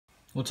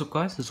What's up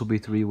guys, this will be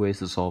 3 ways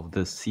to solve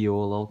this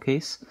COLL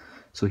case.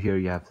 So here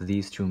you have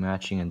these two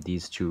matching and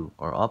these two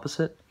are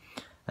opposite.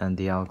 And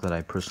the alg that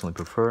I personally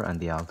prefer and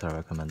the alg that I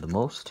recommend the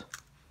most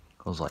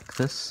goes like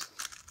this.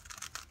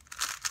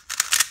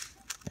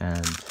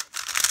 And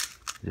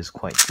it is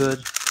quite good.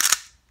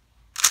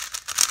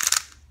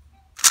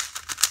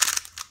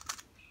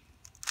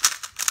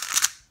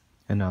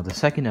 And now the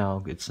second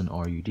alg, it's an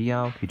RUD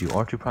alg. You do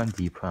R2 prime,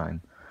 D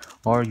prime,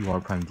 RU, R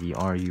prime, D,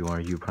 RU,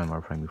 RU prime,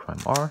 R prime, U prime,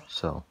 R.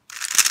 So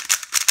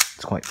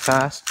it's quite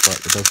fast, but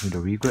it does need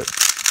a regrip.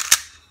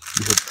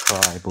 You should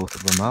try both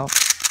of them out.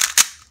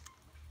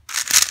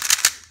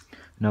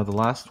 Now the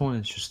last one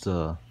is just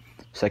the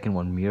second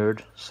one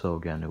mirrored. So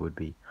again, it would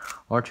be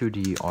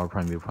R2D, R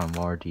prime, U prime,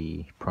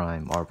 RD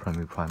prime, R prime,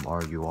 U prime,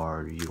 RU,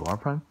 RU, R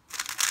prime.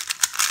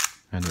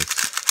 And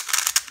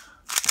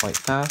it's quite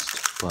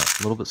fast, but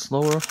a little bit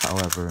slower.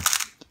 However,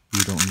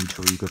 you don't need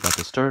to regrip at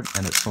the start,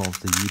 and it solves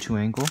the U2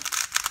 angle.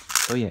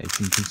 So yeah, you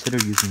can consider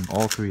using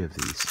all 3 of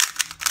these.